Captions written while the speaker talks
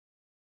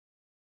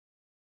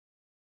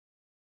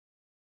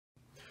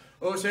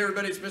Oh, hey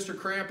everybody, it's Mr.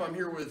 Cramp. I'm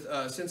here with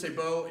Sensei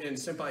Bo and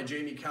Senpai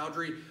Jamie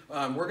Cowdery.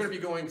 We're going to be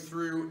going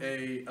through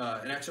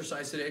an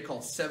exercise today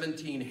called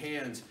 17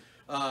 hands.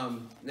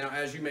 Now,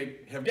 as you may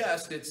have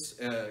guessed, it's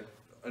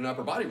an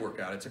upper body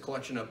workout. It's a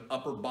collection of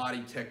upper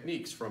body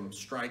techniques from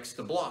strikes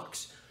to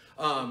blocks.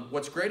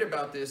 What's great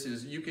about this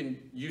is you can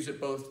use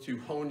it both to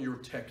hone your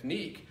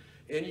technique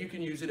and you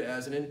can use it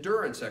as an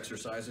endurance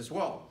exercise as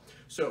well.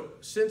 So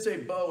Sensei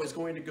Bo is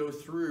going to go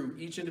through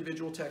each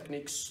individual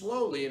technique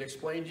slowly and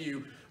explain to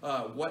you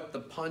what the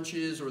punch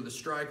is or the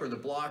strike or the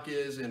block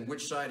is and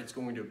which side it's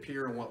going to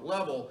appear and what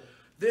level.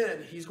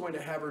 Then he's going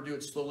to have her do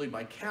it slowly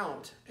by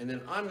count, and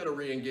then I'm going to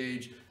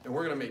re-engage and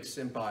we're going to make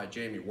Senpai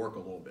Jamie work a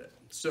little bit.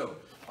 So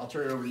I'll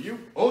turn it over to you.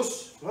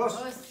 Os!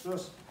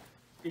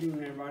 Good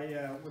evening, everybody.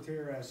 With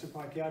here,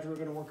 Senpai Cowdery, we're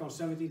going to work on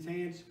 17th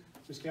hands.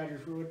 Ms.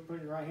 Cowdery,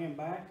 put your right hand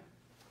back.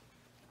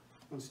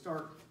 I'm going to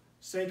start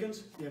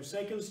seikens. You have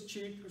seikens,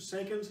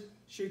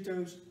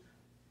 shutos,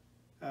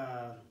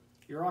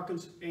 your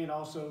akens, and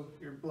also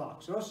your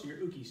blocks. So also your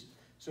ukis.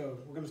 So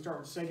we're going to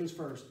start with seikens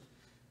first.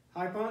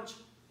 High punch,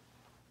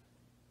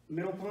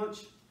 middle punch,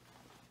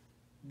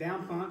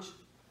 down punch.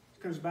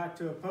 Comes back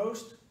to a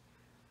post,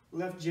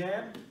 left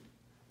jab.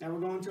 Now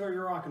we're going to our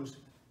urakens.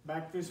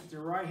 Back fist with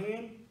your right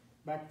hand,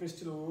 back fist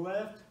to the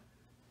left,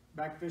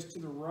 back fist to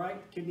the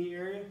right, kidney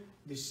area,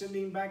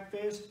 descending back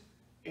fist,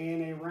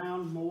 and a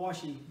round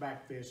mawashi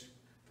back fist.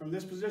 From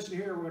this position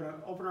here, we're going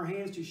to open our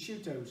hands to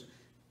shutos.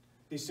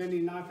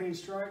 Descending knife hand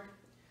strike,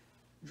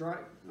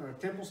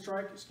 temple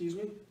strike,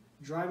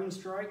 driving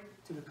strike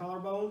to the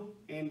collarbone,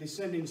 and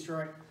descending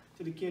strike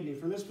to the kidney.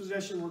 From this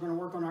position, we're going to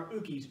work on our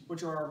ukis,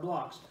 which are our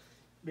blocks.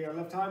 Be our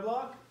left high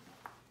block,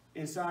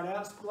 inside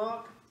out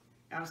block,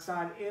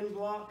 outside in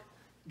block,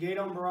 gate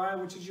on barai,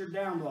 which is your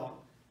down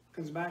block.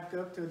 Comes back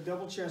up to a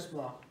double chest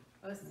block.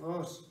 I'm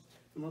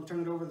going to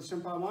turn it over to the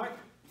Senpai Mike.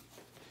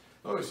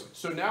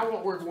 So now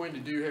what we're going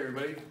to do, hey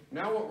everybody,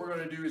 now what we're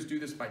going to do is do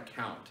this by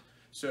count.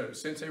 So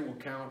Sensei will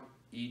count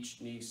each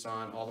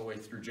Ni-san all the way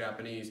through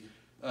Japanese.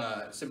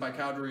 Senpai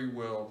Cowdery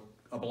will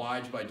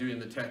oblige by doing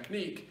the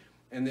technique,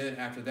 and then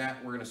after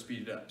that we're going to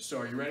speed it up. So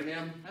are you ready,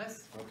 ma'am?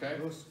 Yes. Okay.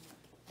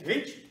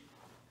 Ich,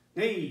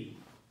 Ni,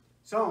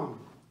 Son,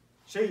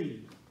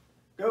 Shi,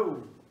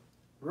 Go,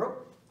 Ro,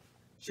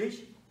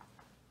 Shish,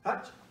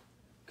 Hutch,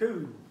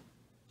 Ku,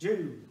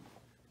 Ju,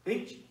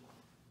 Ich,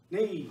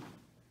 Ni,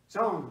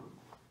 Son,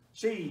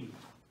 Shi,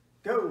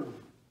 Go,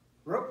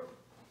 Ro,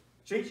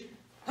 Shish,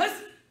 Hus.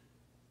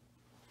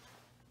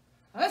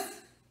 Hus.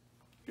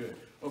 Good.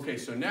 Okay,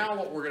 so now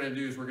what we're going to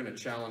do is we're going to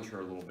challenge her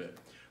a little bit.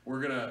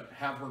 We're going to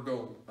have her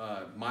go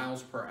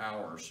miles per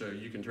hour, so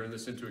you can turn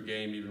this into a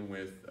game even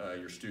with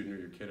your student or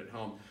your kid at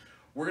home.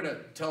 We're going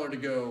to tell her to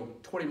go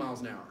 20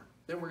 miles an hour.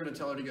 Then we're going to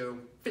tell her to go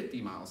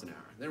 50 miles an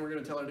hour. Then we're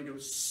going to tell her to go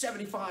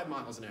 75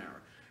 miles an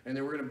hour. And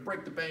then we're going to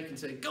break the bank and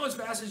say, go as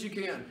fast as you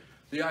can.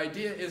 The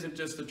idea isn't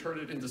just to turn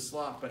it into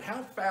slop, but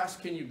how fast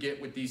can you get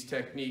with these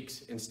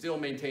techniques and still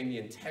maintain the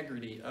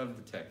integrity of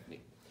the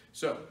technique?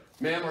 So,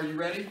 ma'am, are you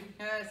ready?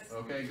 Yes.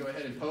 Okay, go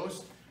ahead and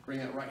post. Bring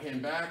that right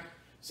hand back.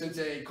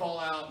 Sensei, call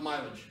out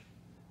mileage.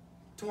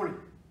 20.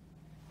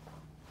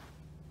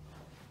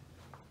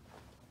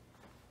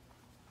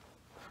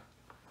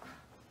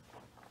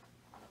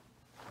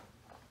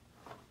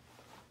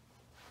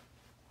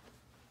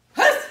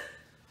 Hus.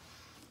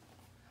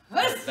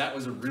 Hus. That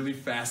was a really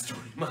fast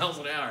 20 miles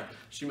an hour.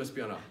 She must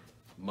be on a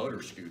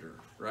motor scooter,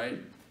 right?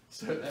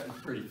 So that was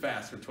pretty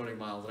fast for 20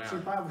 miles an hour.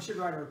 Senpai, we should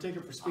write her a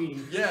ticket for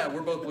speeding. Yeah,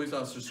 we're both police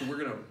officers, so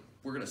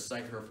we're gonna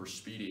cite her for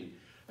speeding.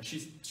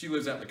 She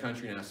lives out in the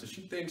country now, so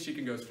she thinks she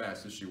can go as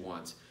fast as she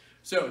wants.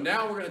 So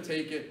now we're gonna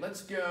take it.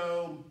 Let's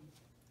go.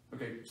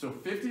 Okay, so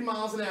 50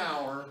 miles an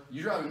hour.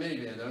 You drive a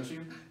minivan, don't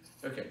you?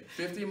 Okay,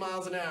 50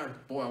 miles an hour.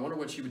 Boy, I wonder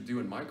what she would do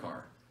in my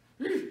car.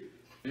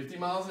 50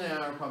 miles an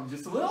hour, probably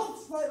just a little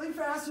slightly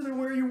faster than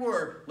where you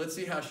were. Let's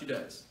see how she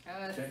does.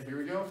 Okay, here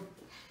we go.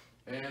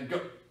 And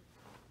go.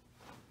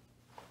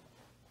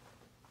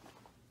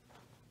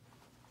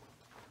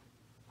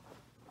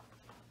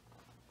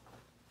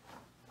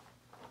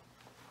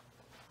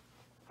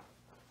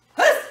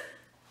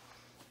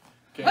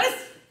 Okay.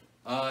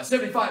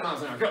 75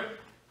 miles an hour, go.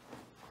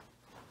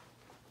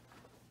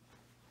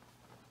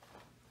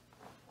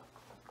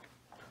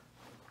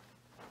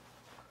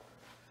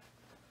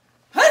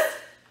 Hus.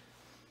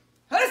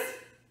 Hus.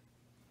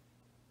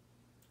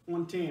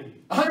 110.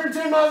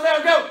 110 miles an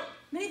hour, go.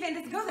 Minivan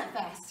doesn't go that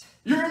fast.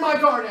 You're in my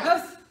car now.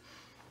 Hus.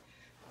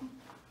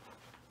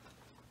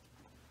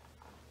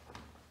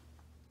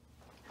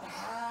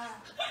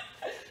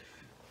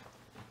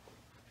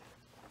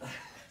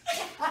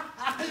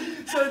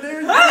 So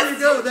there you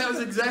go. That was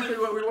exactly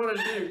what we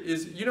wanted to do.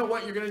 Is you know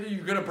what you're going to do?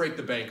 You're going to break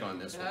the bank on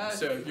this one.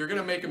 So you're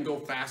going to make them go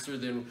faster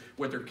than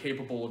what they're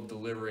capable of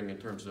delivering in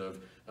terms of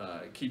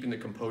keeping the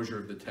composure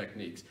of the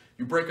techniques.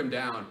 You break them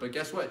down, but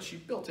guess what? She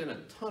built in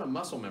a ton of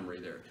muscle memory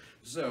there.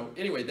 So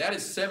anyway, that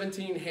is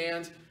 17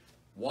 hands.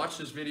 Watch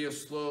this video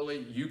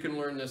slowly. You can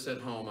learn this at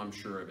home, I'm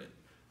sure of it.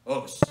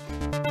 Os.